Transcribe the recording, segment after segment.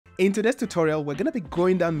In today's tutorial, we're going to be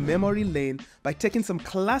going down memory lane by taking some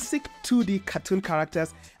classic 2D cartoon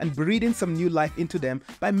characters and breathing some new life into them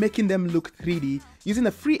by making them look 3D using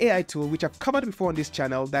a free AI tool which I've covered before on this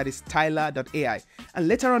channel, that is Stylar AI. And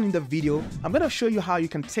later on in the video, I'm going to show you how you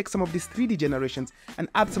can take some of these 3D generations and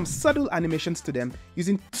add some subtle animations to them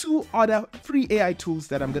using two other free AI tools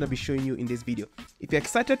that I'm going to be showing you in this video. If you're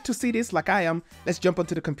excited to see this like I am, let's jump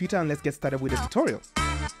onto the computer and let's get started with the tutorial.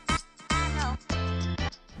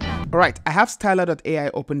 Alright, I have Stylar AI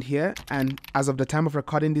opened here, and as of the time of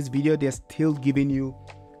recording this video, they're still giving you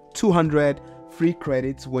 200 free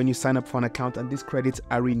credits when you sign up for an account, and these credits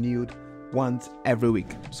are renewed once every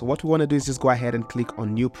week. So what we want to do is just go ahead and click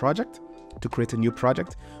on New Project to create a new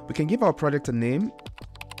project. We can give our project a name,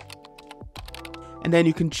 and then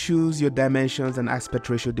you can choose your dimensions and aspect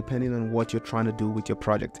ratio depending on what you're trying to do with your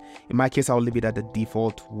project. In my case, I'll leave it at the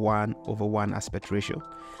default 1/1 aspect ratio.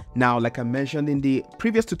 Now, like I mentioned in the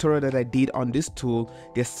previous tutorial that I did on this tool,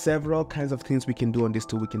 there's several kinds of things we can do on this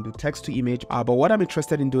tool. We can do text to image, but what I'm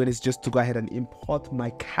interested in doing is just to go ahead and import my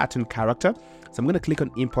cartoon character. So I'm going to click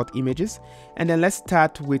on import images, and then let's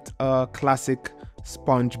start with a classic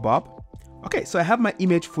SpongeBob. Okay, so I have my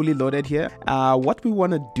image fully loaded here. What we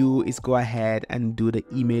want to do is go ahead and do the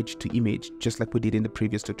image to image, just like we did in the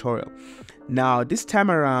previous tutorial. Now, this time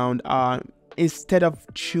around, instead of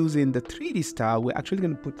choosing the 3D style, we're actually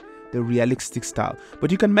going to put the realistic style.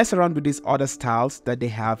 But you can mess around with these other styles that they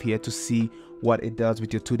have here to see what it does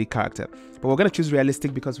with your 2D character. But we're going to choose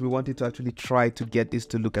realistic because we want it to actually try to get this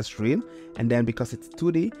to look as real. And then because it's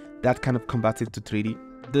 2D, that kind of converts it to 3D.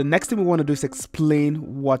 The next thing we want to do is explain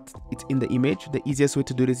what it's in the image. The easiest way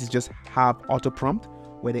to do this is just have auto prompt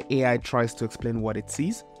where the AI tries to explain what it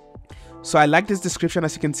sees. So I like this description.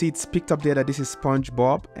 As you can see, it's picked up there that this is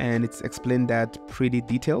SpongeBob, and it's explained that pretty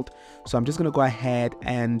detailed. So I'm just going to go ahead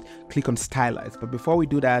and click on stylize. But before we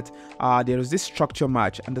do that, there is this structure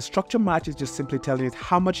match, and the structure match is just simply telling it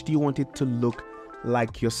how much do you want it to look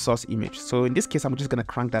like your source image. So in this case, I'm just going to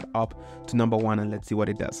crank that up to #1 and let's see what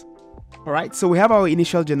it does. Alright, so we have our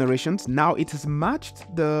initial generations. Now it has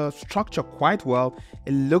matched the structure quite well.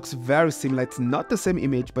 It looks very similar. It's not the same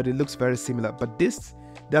image, but it looks very similar. But this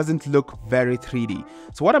doesn't look very 3D.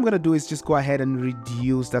 So what I'm going to do is just go ahead and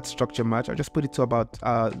reduce that structure match. I'll just put it to about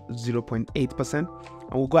 0.8%,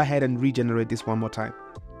 and we'll go ahead and regenerate this one more time.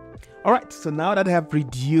 Alright, so now that I have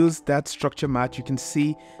reduced that structure match, you can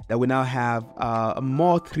see that we now have a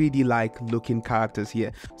more 3D-like looking characters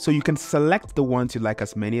here. So you can select the ones you like,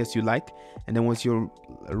 as many as you like, and then once you're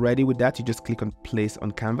ready with that, you just click on place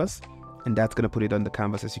on canvas, and that's going to put it on the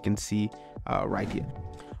canvas, as you can see right here.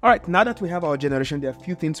 Alright, now that we have our generation, there are a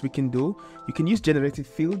few things we can do. You can use generative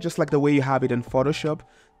fill, just like the way you have it in Photoshop,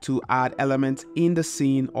 to add elements in the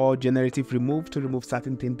scene, or generative remove to remove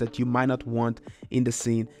certain things that you might not want in the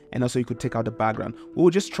scene. And also you could take out the background. We'll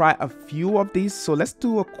just try a few of these. So let's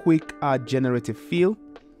do a quick generative fill.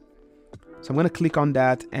 So I'm going to click on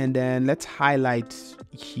that, and then let's highlight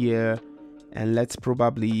here, and let's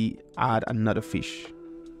probably add another fish.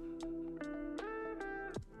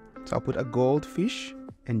 So I'll put a goldfish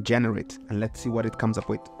and generate, and let's see what it comes up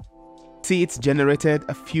with. See, it's generated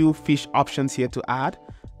a few fish options here to add,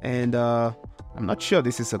 and I'm not sure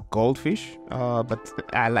this is a goldfish, but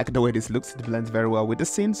I like the way this looks. It blends very well with the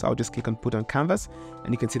scene, so I'll just click on put on canvas,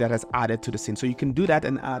 and you can see that has added to the scene. So you can do that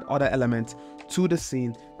and add other elements to the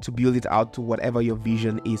scene to build it out to whatever your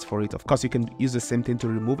vision is for it. Of course, you can use the same thing to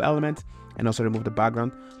remove elements and also remove the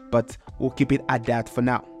background, but we'll keep it at that for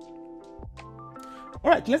now.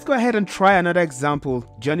 Alright, let's go ahead and try another example.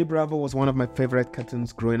 Johnny Bravo was one of my favorite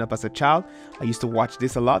cartoons growing up as a child. I used to watch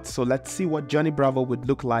this a lot, so let's see what Johnny Bravo would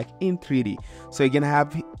look like in 3D. So again, I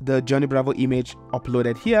have the Johnny Bravo image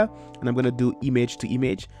uploaded here, and I'm going to do image to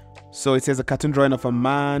image. So it says a cartoon drawing of a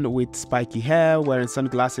man with spiky hair, wearing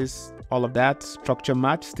sunglasses, all of that. Structure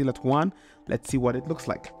match, still at 1. Let's see what it looks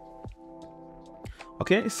like.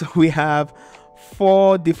 Okay, so we have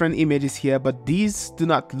 4 different images here, but these do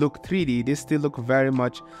not look 3D. They still look very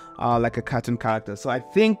much like a cartoon character. So I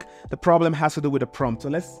think the problem has to do with the prompt. So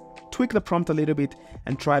let's tweak the prompt a little bit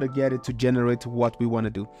and try to get it to generate what we want to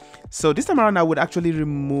do. So this time around, I would actually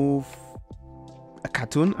remove a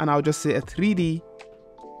cartoon, and I'll just say a 3D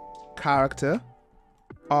character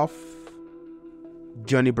of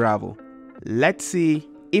Johnny Bravo. Let's see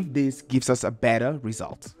if this gives us a better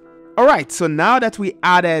result. Alright, so now that we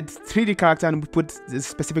added 3D character and we put the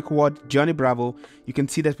specific word Johnny Bravo, you can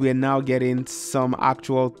see that we are now getting some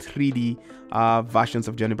actual 3D versions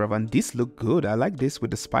of Johnny Bravo, and this look good. I like this with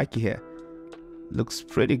the spiky hair. Looks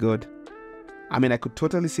pretty good. I mean, I could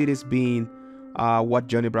totally see this being what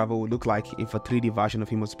Johnny Bravo would look like if a 3D version of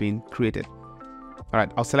him was being created. All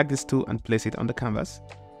right, I'll select this tool and place it on the canvas.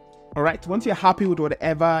 All right, once you're happy with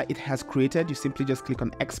whatever it has created, you simply just click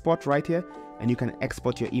on export right here and you can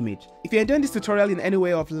export your image. If you're enjoying this tutorial in any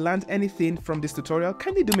way or have learned anything from this tutorial,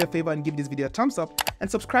 kindly do me a favor and give this video a thumbs up and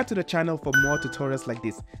subscribe to the channel for more tutorials like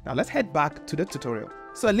this. Now let's head back to the tutorial.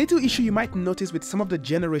 So a little issue you might notice with some of the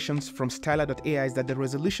generations from Stylar AI is that the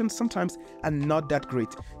resolutions sometimes are not that great.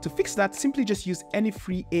 To fix that, simply just use any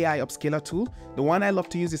free AI upscaler tool. The one I love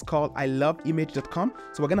to use is called iloveimage.com.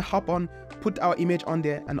 So we're gonna hop on, put our image on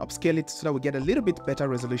there and upscale it so that we get a little bit better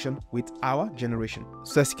resolution with our generation.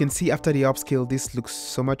 So as you can see, after the upscale, this looks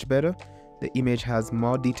so much better. The image has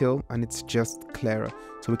more detail and it's just clearer.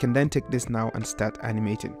 So we can then take this now and start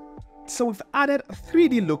animating. So we've added a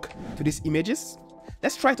 3D look to these images.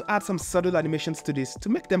 Let's try to add some subtle animations to this to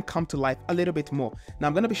make them come to life a little bit more. Now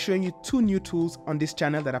I'm going to be showing you two new tools on this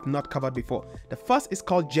channel that I've not covered before. The first is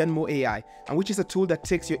called Genmo AI, and which is a tool that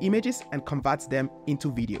takes your images and converts them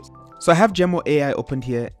into videos. So I have Genmo AI opened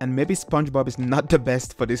here, and maybe SpongeBob is not the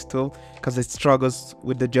best for this tool because it struggles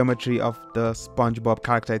with the geometry of the SpongeBob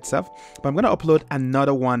character itself. But I'm going to upload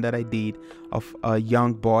another one that I did of a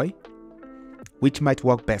young boy, which might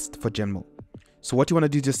work best for Genmo. So what you want to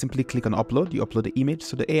do is just simply click on upload. You upload the image,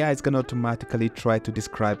 so the AI is going to automatically try to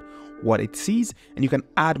describe what it sees, and you can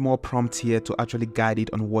add more prompts here to actually guide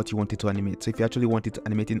it on what you want it to animate. So if you actually want it to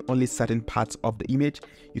animate in only certain parts of the image,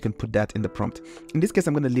 you can put that in the prompt. In this case,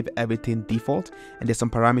 I'm going to leave everything default, and there's some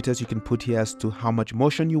parameters you can put here as to how much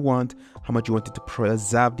motion you want, how much you want it to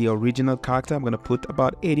preserve the original character. I'm going to put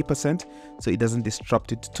about 80% so it doesn't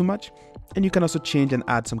disrupt it too much. And you can also change and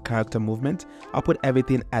add some character movement. I'll put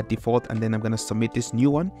everything at default, and then I'm going to submit this new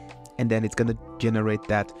one, and then it's going to generate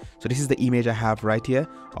that. So this is the image I have right here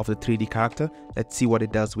of the 3D character. Let's see what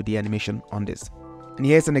it does with the animation on this. And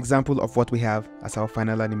here's an example of what we have as our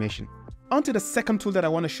final animation. On to the second tool that I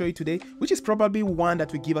want to show you today, which is probably one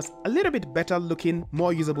that will give us a little bit better looking,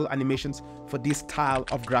 more usable animations for this style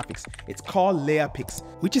of graphics. It's called Layer Pix,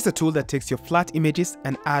 which is a tool that takes your flat images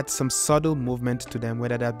and adds some subtle movement to them,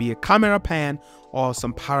 whether that be a camera pan or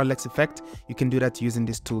some parallax effect. You can do that using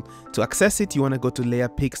this tool. To access it, you want to go to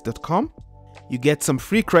layerpix.com. You get some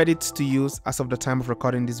free credits to use as of the time of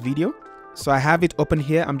recording this video. So I have it open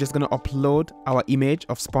here. I'm just going to upload our image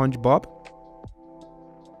of SpongeBob.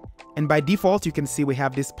 And by default, you can see we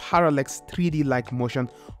have this parallax 3D-like motion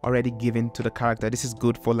already given to the character. This is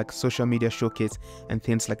good for like social media showcase and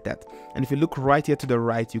things like that. And if you look right here to the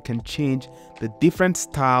right, you can change the different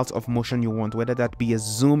styles of motion you want, whether that be a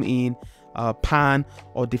zoom in, pan,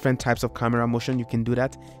 or different types of camera motion. You can do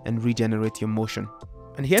that and regenerate your motion.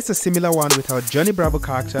 And here's a similar one with our Johnny Bravo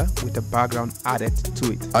character with a background added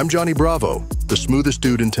to it. I'm Johnny Bravo, the smoothest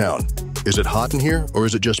dude in town. Is it hot in here, or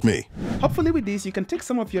is it just me? Hopefully with this, you can take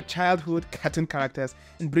some of your childhood cartoon characters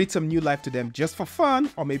and breathe some new life to them just for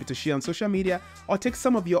fun, or maybe to share on social media, or take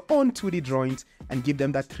some of your own 2D drawings and give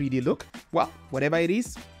them that 3D look. Well, whatever it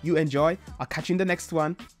is, you enjoy. I'll catch you in the next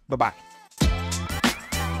one. Bye-bye.